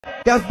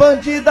Que as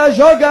bandidas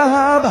jogam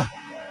raba,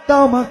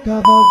 dá uma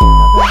cavalgada.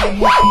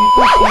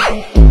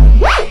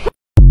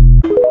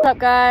 What's up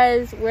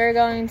guys, we're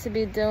going to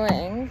be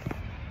doing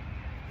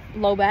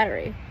low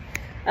battery.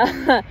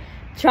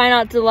 Try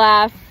not to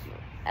laugh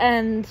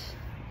and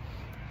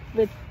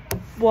with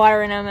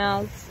water in our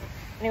mouths.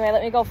 Anyway,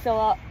 let me go fill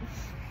up.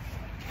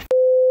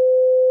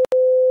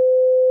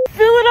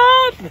 Fill it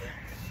up!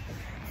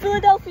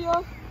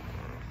 Philadelphia.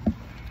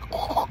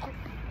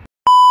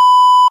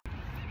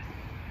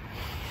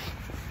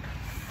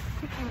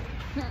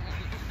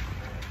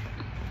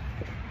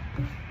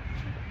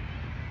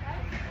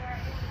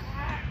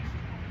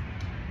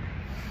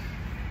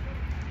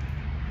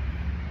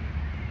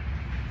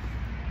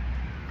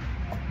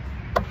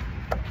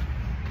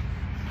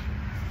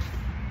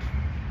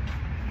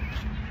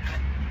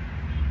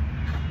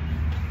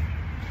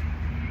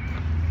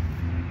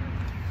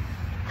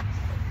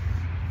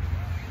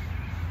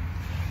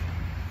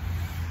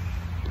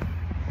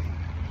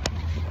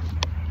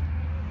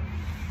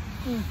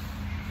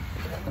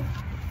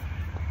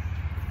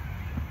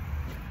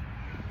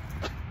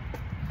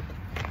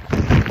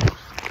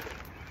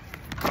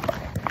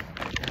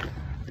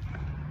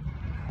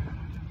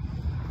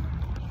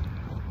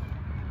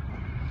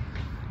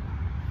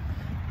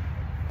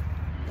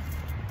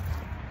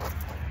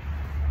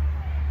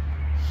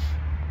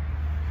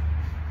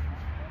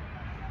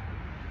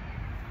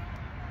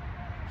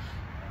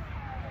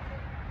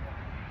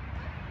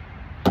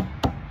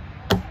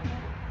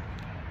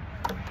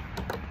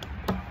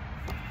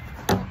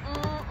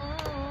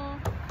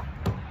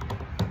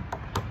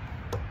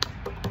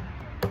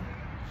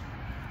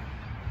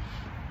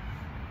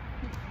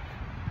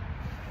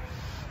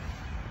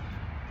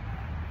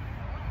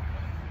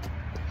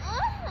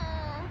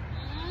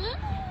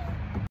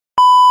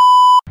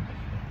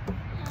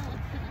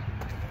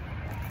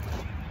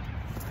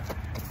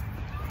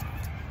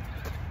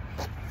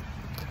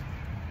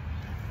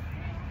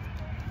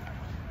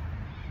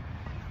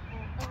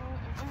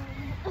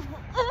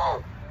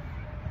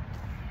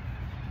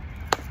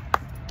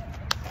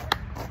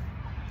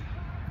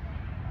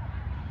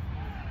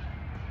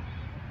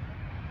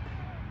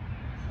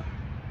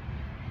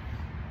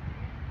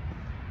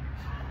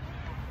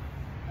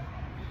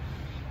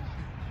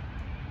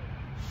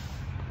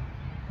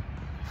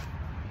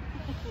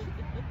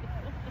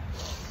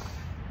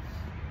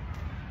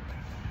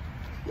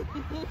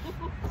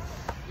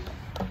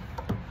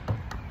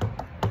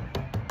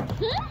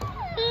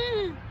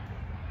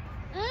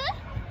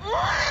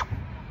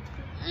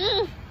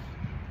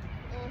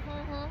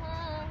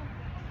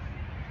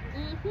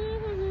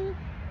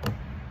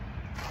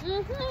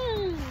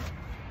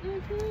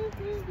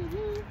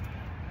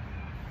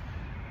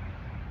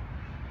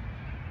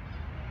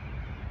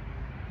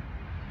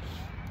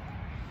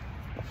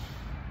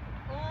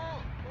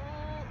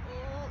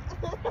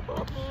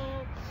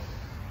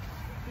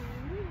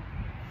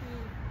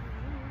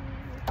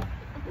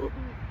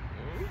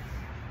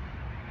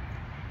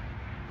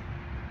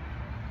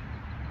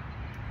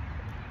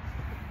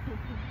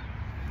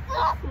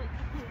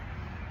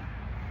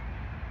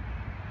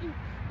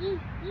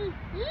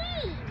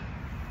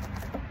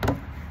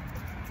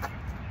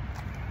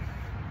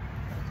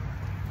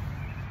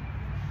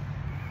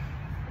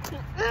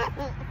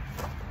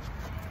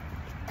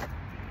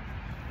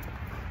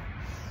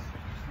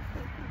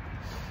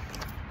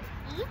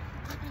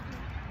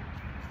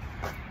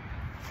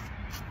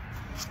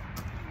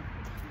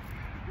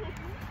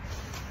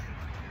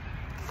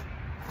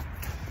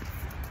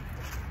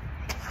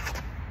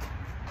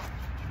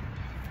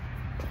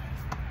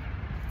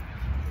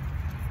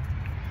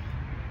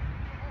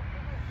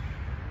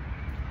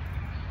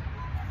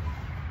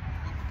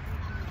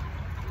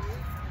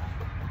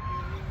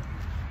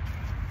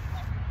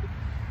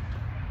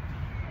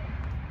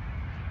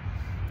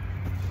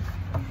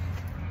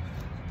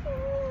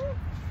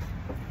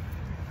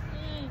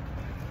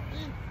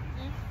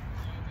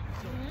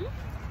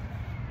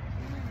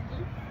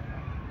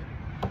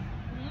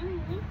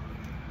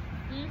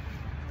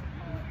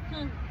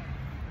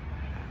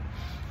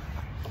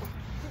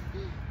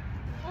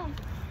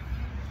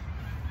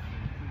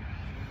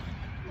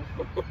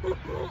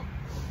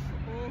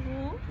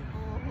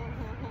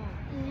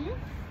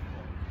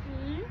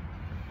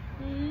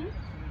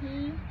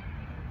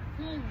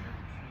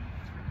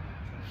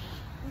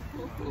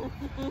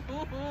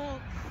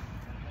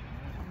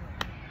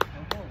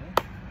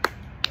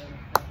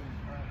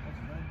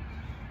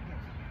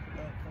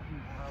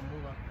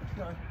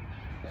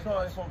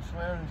 Sorry, if I'm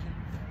swearing and shit.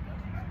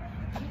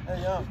 There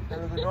you are.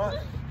 Have a good night.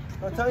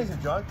 Can I tell you a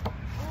joke? Can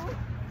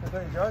I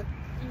tell you a joke?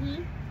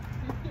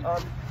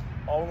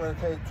 I'm going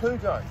to tell you two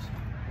jokes.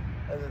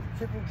 And the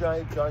Triple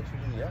J jokes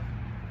of the year.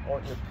 I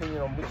want your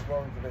opinion on which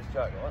one's the best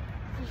joke, right?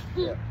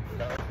 Yeah.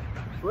 So,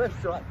 first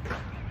joke.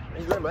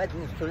 You got to imagine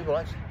there's two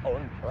blokes. Oh,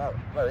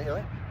 well,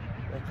 anyway.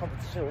 The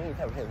competition, we need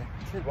to have here.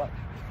 Two blokes.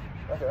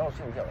 Okay, I'll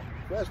see each other.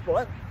 First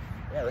bloke.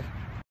 Yeah, let's.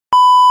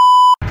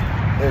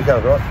 There you go,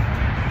 right?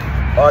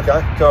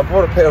 Okay, so I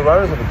bought a pair of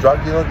runners of a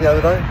drug dealer the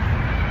other day.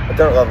 I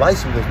don't know,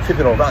 laced them, just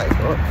tripping all day,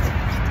 right?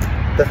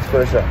 That's the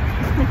first joke.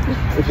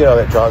 If you know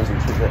about drugs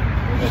and shit.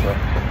 Anyway,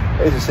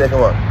 here's the second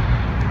one.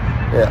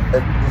 Yeah,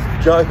 this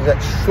joke is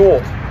that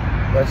short,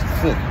 most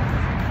thick.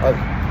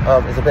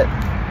 It's about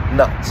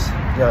nuts.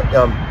 You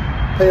know,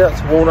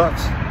 peanuts,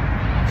 walnuts.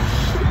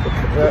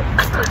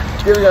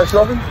 You ever go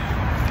shopping?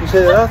 You see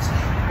the nuts?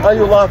 Oh,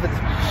 you'll laugh at.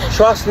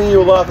 Trust me,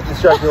 you'll laugh at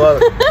this joke. You'll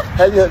love it.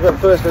 Have you heard the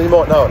first one? You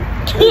might know it.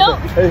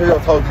 Have you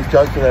ever told this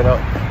joke? You don't know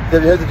it.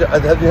 Have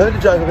you heard the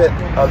joke about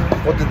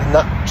what did the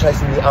nut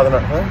chasing the other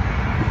nut? Huh?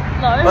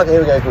 No. Okay,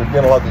 here we go. You're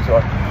gonna love this,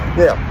 right?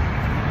 Now,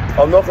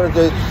 I'm not gonna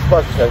do this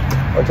spicy joke.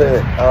 I'll tell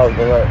you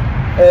that.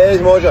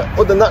 Here's my joke.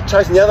 What did the nut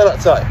chasing the other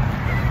nut say?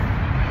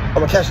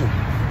 I'm a cashew.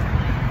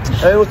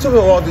 And it took a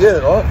while to get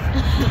it, right?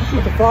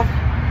 What the fuck?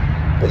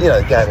 But you know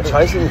the game of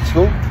chasing at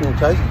school. You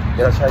chasing.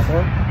 You know chasing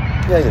one.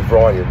 You know the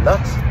variety of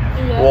nuts.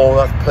 Yeah.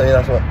 Walnuts,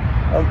 peanuts. Well,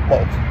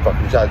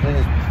 fucking joke.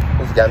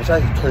 It's a game of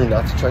chasing. 2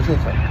 nuts chasing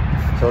each other.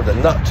 So the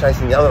nut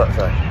chasing the other nut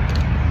say,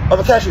 I'm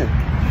a cashew.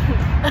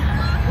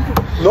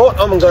 Not,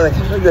 I'm going to.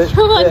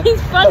 Come on,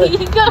 he's funny.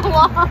 You gotta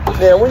laugh.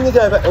 Now, when you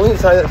go back, when you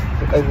say that,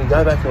 and you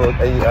go back a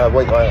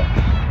week later,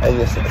 and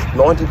you say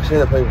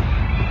 90% of people,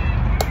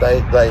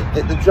 they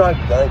get the joke,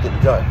 they don't get the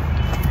joke.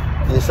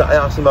 You say,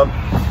 ask them,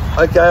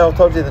 okay, I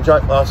told you the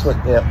joke last week.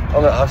 Now,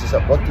 I'm going to ask you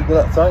something. What did the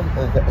nut say?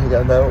 And you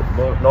go, no,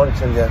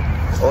 90% go,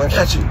 I'm going to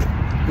catch you.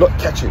 Not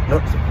catch you. No,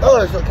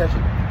 it's not catch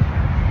you.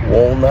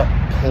 Walnut,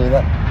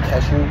 peanut,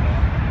 cashew.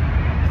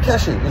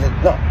 Cashew, is it?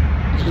 No.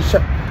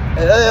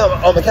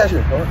 I'm a cashew,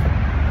 right?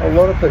 A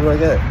lot of people don't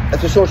get it.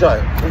 It's a short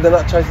joke. They're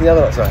not chasing the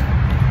other nut, say.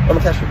 I'm a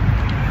cashew.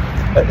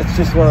 It's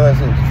just one of those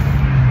things.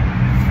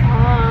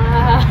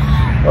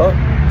 Right?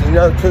 Do you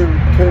know two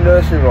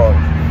nursery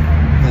rhymes?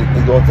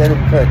 The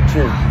identical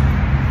tune.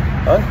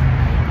 Right?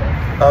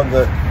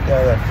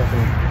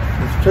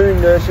 There's 2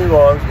 nursery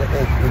rhymes with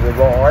a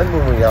rhyme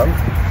when we were young.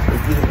 We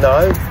didn't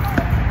know.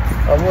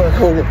 I'm going to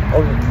call it.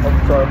 I'll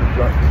try and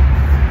drunk.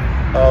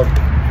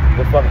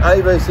 The fucking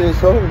ABC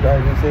song,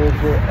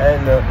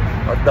 and the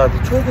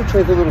Twinkle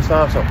Twinkle Little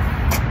Star song.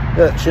 You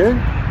know that tune? I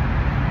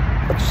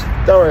just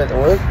don't worry about the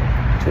words.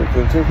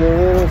 Twinkle Twinkle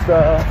Little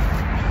Star.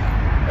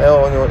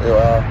 How I know what you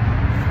are.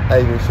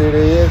 A, B, C, D, E,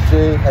 F, G,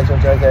 H, I,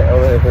 J, K, L,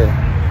 M, N, O, P.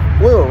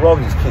 We were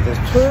robbing these kids.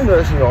 There's 2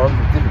 nursery rhymes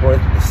with different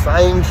words with the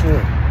same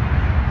tune.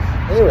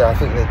 Anyway, I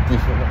think they're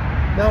different.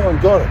 No one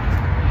got it.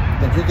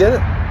 Did you get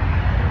it?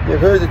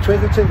 You've heard the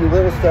Twinkle Twinkle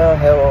Little Star,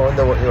 how I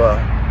wonder what you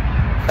are.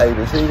 A,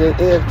 B, C, D,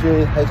 E, F, G,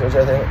 H, I,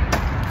 J, K.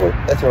 Well,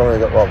 that's what I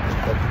got wrong.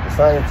 The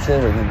same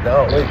tune, we didn't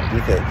know it. We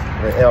dickheads.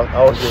 Our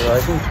old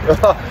generation.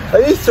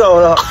 He's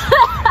throwing up.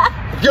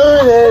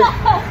 Goonhead!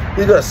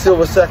 You've got a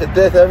silver sack of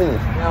death, haven't you? You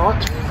know what?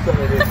 It's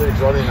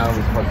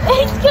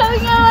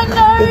coming out my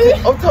nose.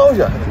 I told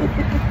you. I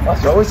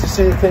always used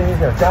to see the thing, you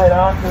know, Jade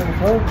Arthur in the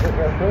film.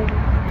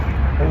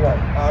 Anyway,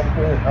 I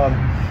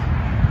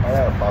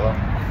had a mother.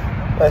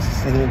 I used to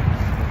sit in.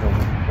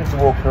 Used to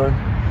walk through.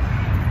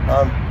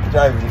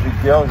 Jade was a big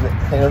girl, was at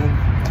 10 of them,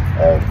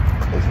 and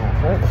they used to walk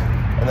through.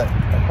 And they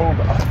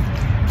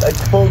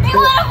pulled you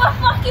out of my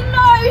fucking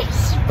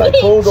nose! They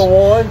pulled the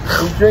wine.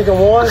 He's drinking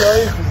wine,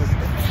 eh?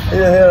 You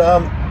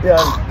know,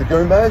 the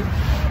goon bag.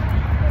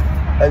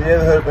 Have you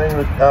ever heard it being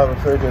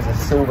referred to as a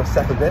silver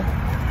sack of death?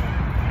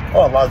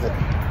 Oh, I loved it.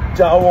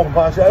 Joe walking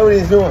past, Joe, what are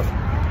you doing?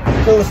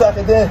 Silver sack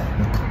of death.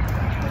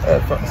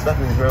 Fucking stuck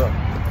in his river.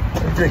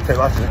 You drink too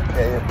much of it.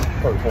 Yeah,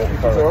 probably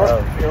fall.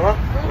 You alright?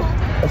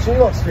 And she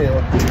likes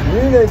feeling,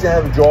 you need to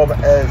have a job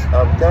as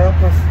going up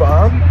to a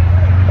farm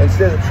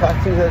instead of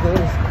tractors and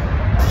things.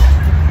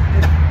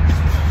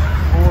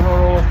 Pulling on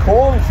all the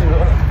corn and shit.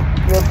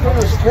 You're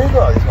putting a sprinkler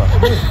like this one.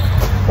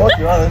 What's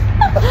you running?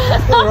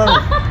 Still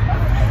running.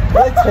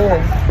 Are they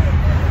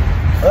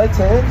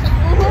tans?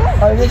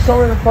 Hey, next time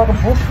we're in a fucking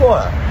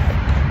bushfire.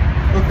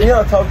 Look, you know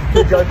I told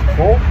you 2 jokes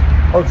before?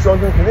 I'm sure I'm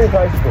doing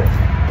communication course.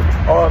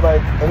 Alright,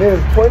 mate, and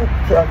there's 12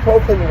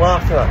 people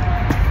laughing at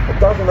it. It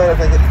doesn't matter if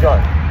they get the joke.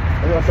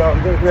 And I say,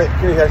 I'm doing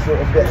communication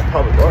course about the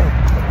public, right?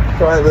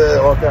 So over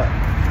there like that.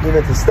 You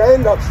need to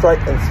stand up straight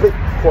and speak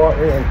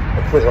quietly and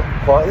clearly.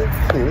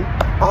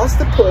 Ask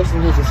the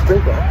person who's a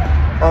speaker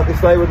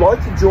if they would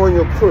like to join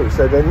your crew,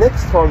 so the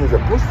next time there's a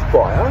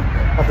bushfire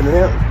up in the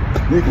mountains,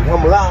 you can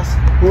come with us,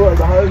 we'll have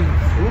the hose,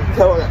 and you can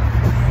come like that.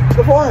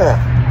 The fire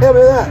out. How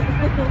about that?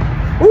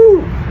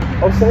 Woo!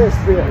 I'm saying this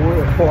thing that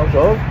we're at 5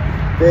 times.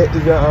 There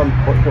is a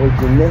what's called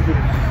genetic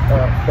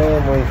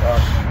family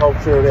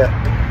culture about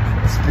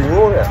spitting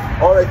water out.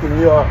 I reckon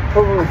you are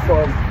probably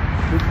from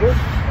Christmas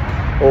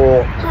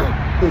or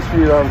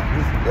history not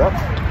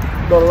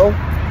at all.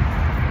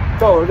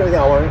 No, we're going to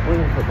go on. We're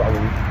going to put that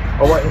in.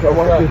 I'll wait.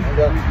 Alright,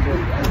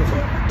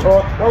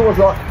 one was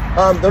right.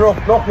 The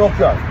knock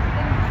joke.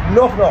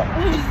 Knock.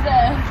 Who's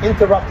there?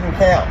 Interrupting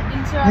cow.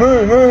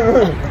 Move,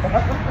 Moo.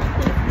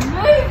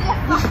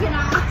 you fucking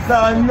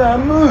ass. No,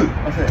 moo.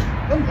 I said.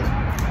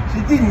 She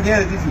didn't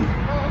get it, did she? No,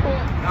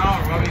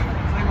 Robbie.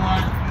 Say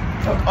mine.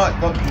 Alright,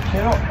 look, you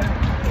cannot.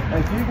 And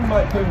if you can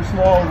make people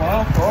smile and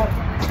laugh, right?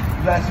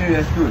 That's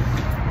good.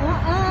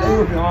 They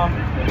would be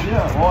laughing. You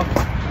don't like it.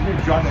 You're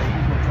drunk.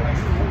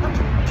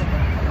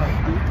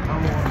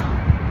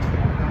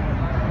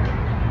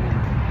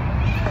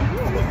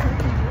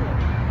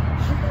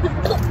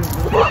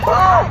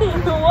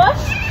 What?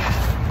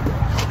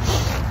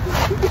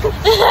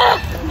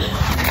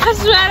 I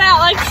sweat out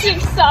like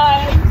 6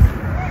 times.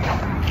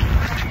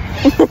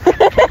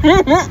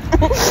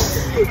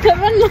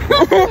 Come on.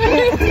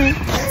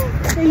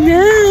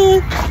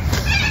 Yeah.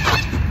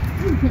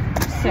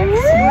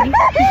 Sexy.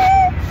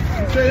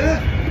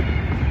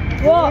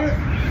 What?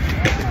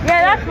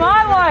 Yeah, that's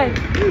my one.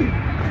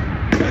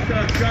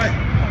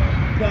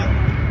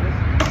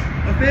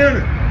 I found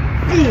it.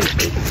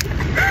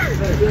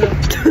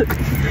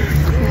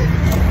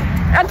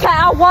 Okay,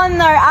 I won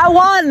though. I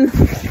won.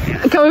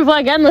 Can we play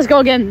again? Let's go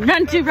again.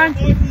 Run, 2, run.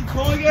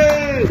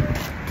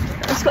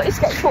 Let's go,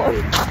 skateboard.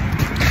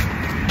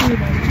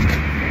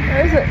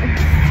 Where is it?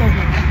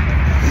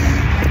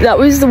 That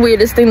was the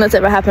weirdest thing that's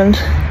ever happened.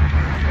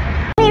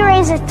 Let me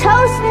raise a toast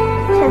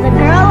to the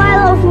girl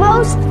I love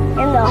most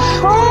in the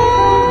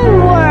whole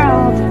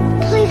world.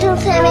 Please don't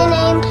say my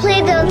name.